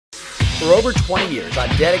For over 20 years,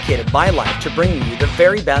 I've dedicated my life to bringing you the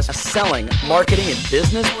very best selling, marketing, and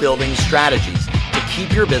business building strategies to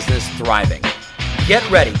keep your business thriving. Get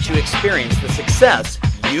ready to experience the success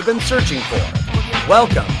you've been searching for.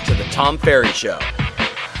 Welcome to the Tom Ferry Show.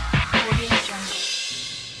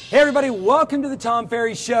 Hey everybody, welcome to the Tom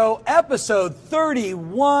Ferry Show, episode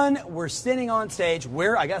 31. We're standing on stage,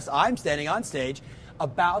 I'm standing on stage,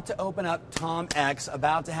 about to open up TomX,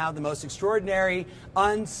 about to have the most extraordinary,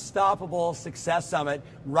 unstoppable success summit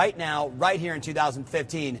right now, right here in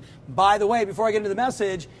 2015. By the way, before I get into the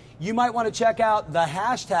message, you might want to check out the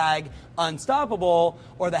hashtag Unstoppable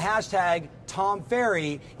or the hashtag Tom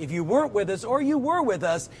Ferry if you weren't with us or you were with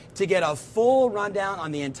us to get a full rundown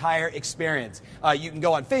on the entire experience. You can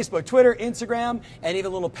go on Facebook, Twitter, Instagram, and even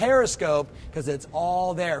a little Periscope because it's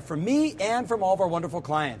all there from me and from all of our wonderful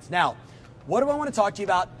clients. Now, what do I want to talk to you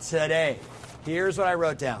about today? Here's what I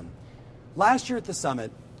wrote down. Last year at the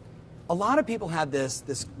summit, a lot of people had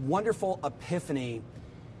this wonderful epiphany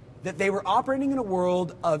that they were operating in a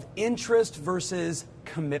world of interest versus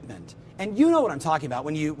commitment. And you know what I'm talking about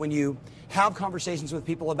when you have conversations with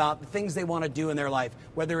people about the things they want to do in their life,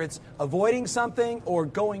 whether it's avoiding something or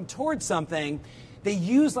going towards something. They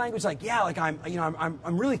use language like, I'm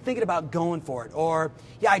really thinking about going for it, or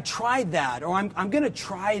yeah, I tried that, or I'm going to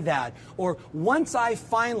try that, or once I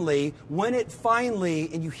finally, when it finally,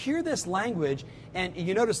 and you hear this language, and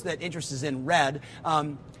you notice that interest is in red.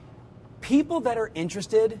 People that are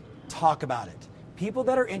interested talk about it. People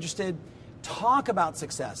that are interested talk about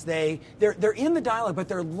success. They're in the dialogue, but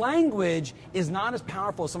their language is not as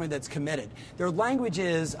powerful as somebody that's committed. Their language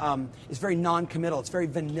is very non-committal. It's very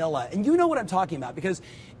vanilla. And you know what I'm talking about because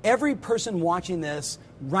every person watching this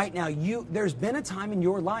right now, there's been a time in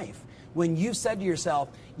your life when you said to yourself,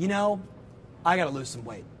 I got to lose some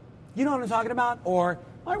weight. You know what I'm talking about? Or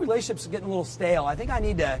my relationship's getting a little stale. I think I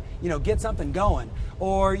need to, get something going.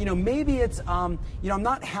 Or, maybe it's, I'm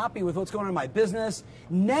not happy with what's going on in my business.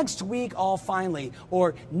 Next week, I'll finally,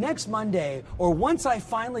 or next Monday, or once I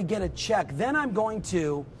finally get a check, then I'm going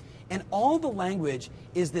to. And all the language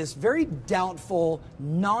is this very doubtful,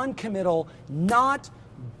 non-committal, not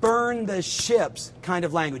burn the ships kind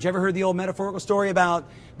of language. Ever heard the old metaphorical story about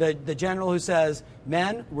the general who says,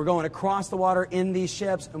 men, we're going across the water in these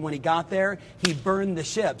ships, and when he got there, he burned the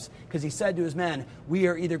ships because he said to his men, we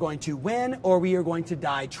are either going to win or we are going to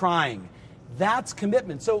die trying. That's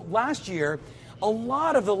commitment. So last year, a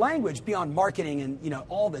lot of the language beyond marketing and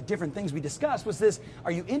all the different things we discussed was this: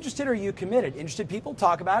 are you interested or are you committed? Interested people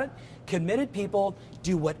talk about it. Committed people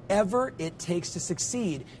do whatever it takes to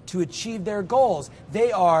succeed, to achieve their goals.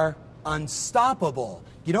 They are unstoppable.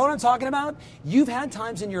 You know what I'm talking about? You've had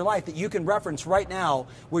times in your life that you can reference right now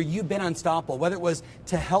where you've been unstoppable, whether it was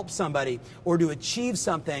to help somebody or to achieve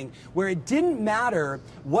something, where it didn't matter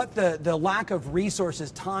what the lack of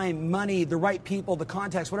resources, time, money, the right people, the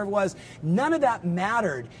context, whatever it was, none of that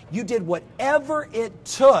mattered. You did whatever it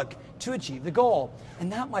took to achieve the goal.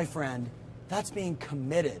 And that, my friend, that's being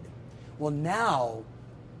committed. Well, now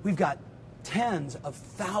we've got tens of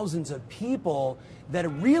thousands of people that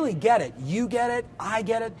really get it. You get it, I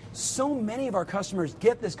get it. So many of our customers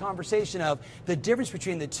get this conversation of the difference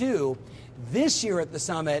between the two. This year at the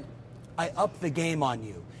summit, I upped the game on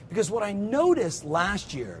you. Because what I noticed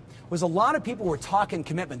last year was a lot of people were talking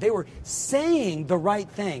commitment. They were saying the right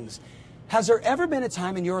things. Has there ever been a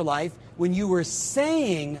time in your life when you were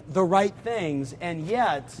saying the right things and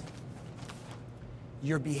yet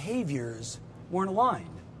your behaviors weren't aligned?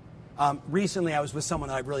 Recently, I was with someone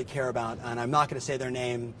that I really care about, and I'm not going to say their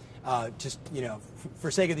name, for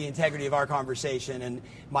sake of the integrity of our conversation and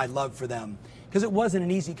my love for them, because it wasn't an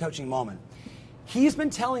easy coaching moment. He's been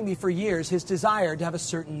telling me for years his desire to have a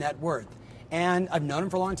certain net worth. And I've known him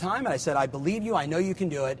for a long time, and I said, I believe you, I know you can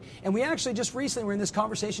do it. And we actually just recently were in this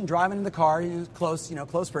conversation driving in the car, close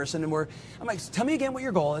person, and I'm like, tell me again what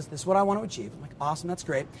your goal is. This is what I want to achieve. I'm like, awesome, that's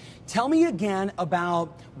great. Tell me again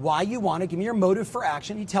about why you want it. Give me your motive for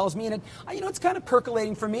action. He tells me, and it's kind of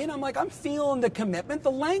percolating for me, and I'm like, I'm feeling the commitment.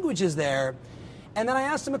 The language is there. And then I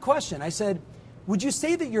asked him a question. I said, would you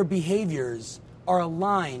say that your behaviors are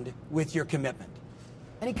aligned with your commitment?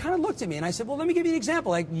 And he kind of looked at me and I said, well, let me give you an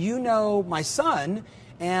example. Like, my son,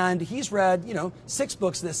 and he's read, 6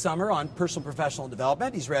 books this summer on personal and professional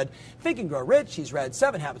development. He's read Think and Grow Rich. He's read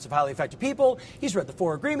 7 Habits of Highly Effective People. He's read the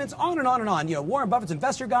 4 Agreements, on and on and on. Warren Buffett's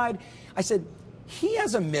Investor Guide. I said, he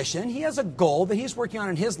has a mission, he has a goal that he's working on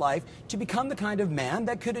in his life to become the kind of man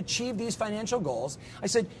that could achieve these financial goals. I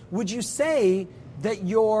said, would you say that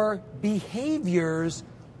your behaviors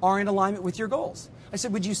are in alignment with your goals? I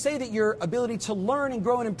said, would you say that your ability to learn and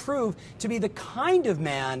grow and improve to be the kind of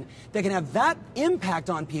man that can have that impact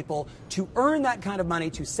on people, to earn that kind of money,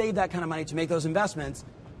 to save that kind of money, to make those investments?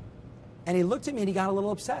 And he looked at me and he got a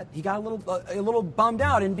little upset. He got a little bummed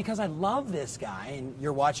out. And because I love this guy, and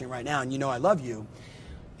you're watching right now and you know I love you,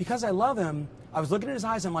 because I love him, I was looking at his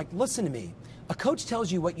eyes. I'm like, listen to me. A coach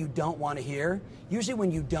tells you what you don't want to hear, usually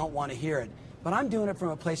when you don't want to hear it. But I'm doing it from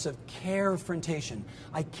a place of carefrontation.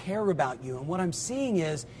 I care about you. And what I'm seeing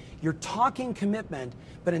is you're talking commitment,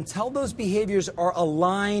 but until those behaviors are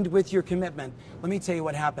aligned with your commitment, let me tell you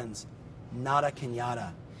what happens. Nada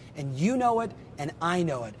cañada. And you know it, and I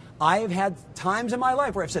know it. I have had times in my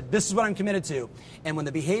life where I've said, this is what I'm committed to. And when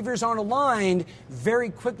the behaviors aren't aligned, very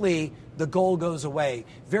quickly, the goal goes away.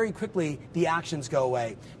 Very quickly, the actions go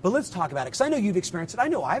away. But let's talk about it, because I know you've experienced it. I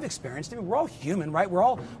know I've experienced it. I mean, we're all human, right? We're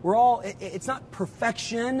all, it's not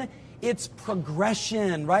perfection. It's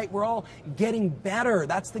progression, right? We're all getting better.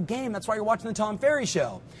 That's the game. That's why you're watching the Tom Ferry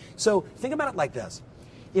Show. So think about it like this.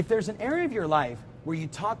 If there's an area of your life where you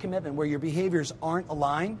talk commitment, where your behaviors aren't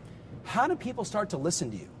aligned, how do people start to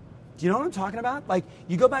listen to you? Do you know what I'm talking about? Like,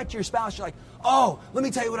 you go back to your spouse, you're like, oh, let me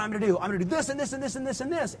tell you what I'm going to do. I'm going to do this and this and this and this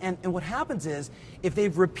and this. And what happens is, if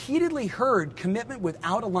they've repeatedly heard commitment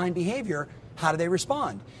without aligned behavior, how do they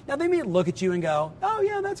respond? Now, they may look at you and go, oh,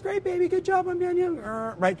 yeah, that's great, baby. Good job. I'm doing you.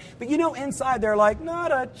 Right? But you know, inside they're like,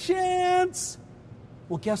 not a chance.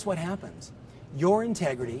 Well, guess what happens? Your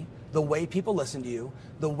integrity, the way people listen to you,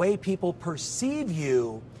 the way people perceive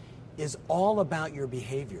you, is all about your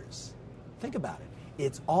behaviors. Think about it.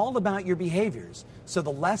 It's all about your behaviors. So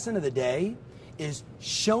the lesson of the day is,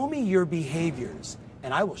 show me your behaviors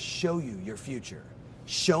and I will show you your future.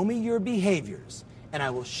 Show me your behaviors and I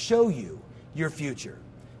will show you your future.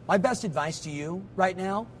 My best advice to you right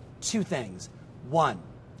now, two things. One,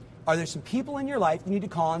 are there some people in your life you need to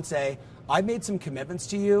call and say, I've made some commitments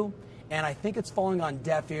to you and I think it's falling on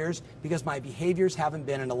deaf ears because my behaviors haven't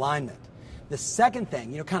been in alignment. The second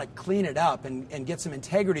thing, kind of clean it up and get some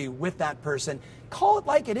integrity with that person. Call it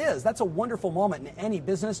like it is. That's a wonderful moment in any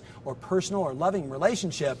business or personal or loving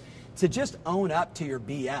relationship, to just own up to your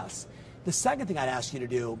BS. The second thing I'd ask you to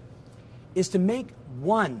do is to make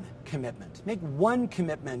one commitment. Make one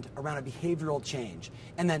commitment around a behavioral change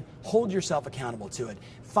and then hold yourself accountable to it.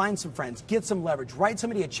 Find some friends, get some leverage, write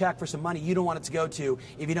somebody a check for some money you don't want it to go to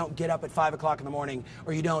if you don't get up at 5 o'clock in the morning,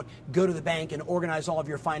 or you don't go to the bank and organize all of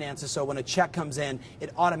your finances so when a check comes in,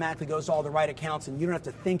 it automatically goes to all the right accounts and you don't have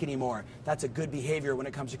to think anymore. That's a good behavior when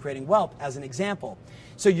it comes to creating wealth, as an example.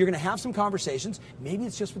 So you're going to have some conversations. Maybe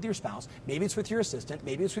it's just with your spouse, maybe it's with your assistant,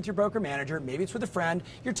 maybe it's with your broker manager, maybe it's with a friend,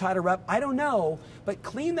 your title rep, I don't know, but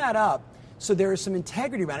clean that up so there is some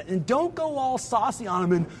integrity around it. And don't go all saucy on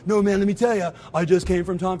them and, no, man, let me tell you, I just came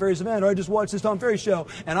from Tom Ferry's event, or I just watched this Tom Ferry show,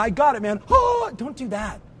 and I got it, man. Oh, don't do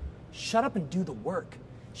that. Shut up and do the work.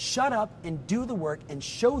 Shut up and do the work and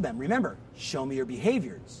show them. Remember, show me your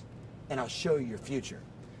behaviors, and I'll show you your future.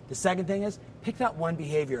 The second thing is, pick that one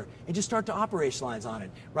behavior and just start to operationalize on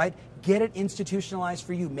it, right? Get it institutionalized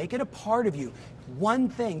for you. Make it a part of you. One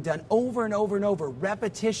thing done over and over and over,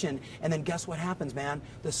 repetition, and then guess what happens, man?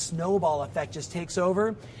 The snowball effect just takes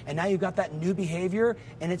over, and now you've got that new behavior,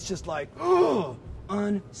 and it's just like, oh,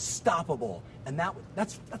 unstoppable. And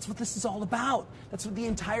that's what this is all about. That's what the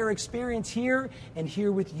entire experience here and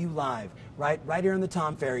here with you live, right here on the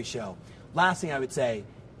Tom Ferry Show. Last thing I would say,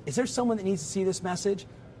 is there someone that needs to see this message?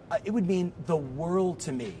 It would mean the world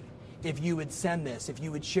to me if you would send this, if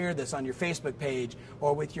you would share this on your Facebook page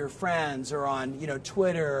or with your friends or on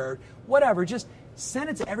Twitter or whatever. Just send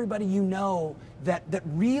it to everybody you know that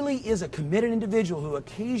really is a committed individual who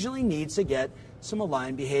occasionally needs to get some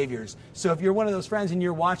aligned behaviors. So if you're one of those friends and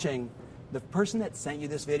you're watching, the person that sent you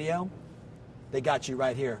this video, they got you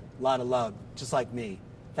right here. A lot of love, just like me.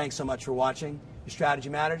 Thanks so much for watching. Your strategy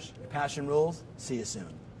matters. Your passion rules. See you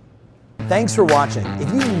soon. Thanks for watching. If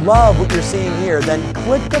you love what you're seeing here, then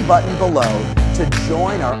click the button below to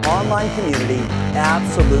join our online community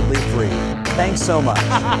absolutely free. Thanks so much.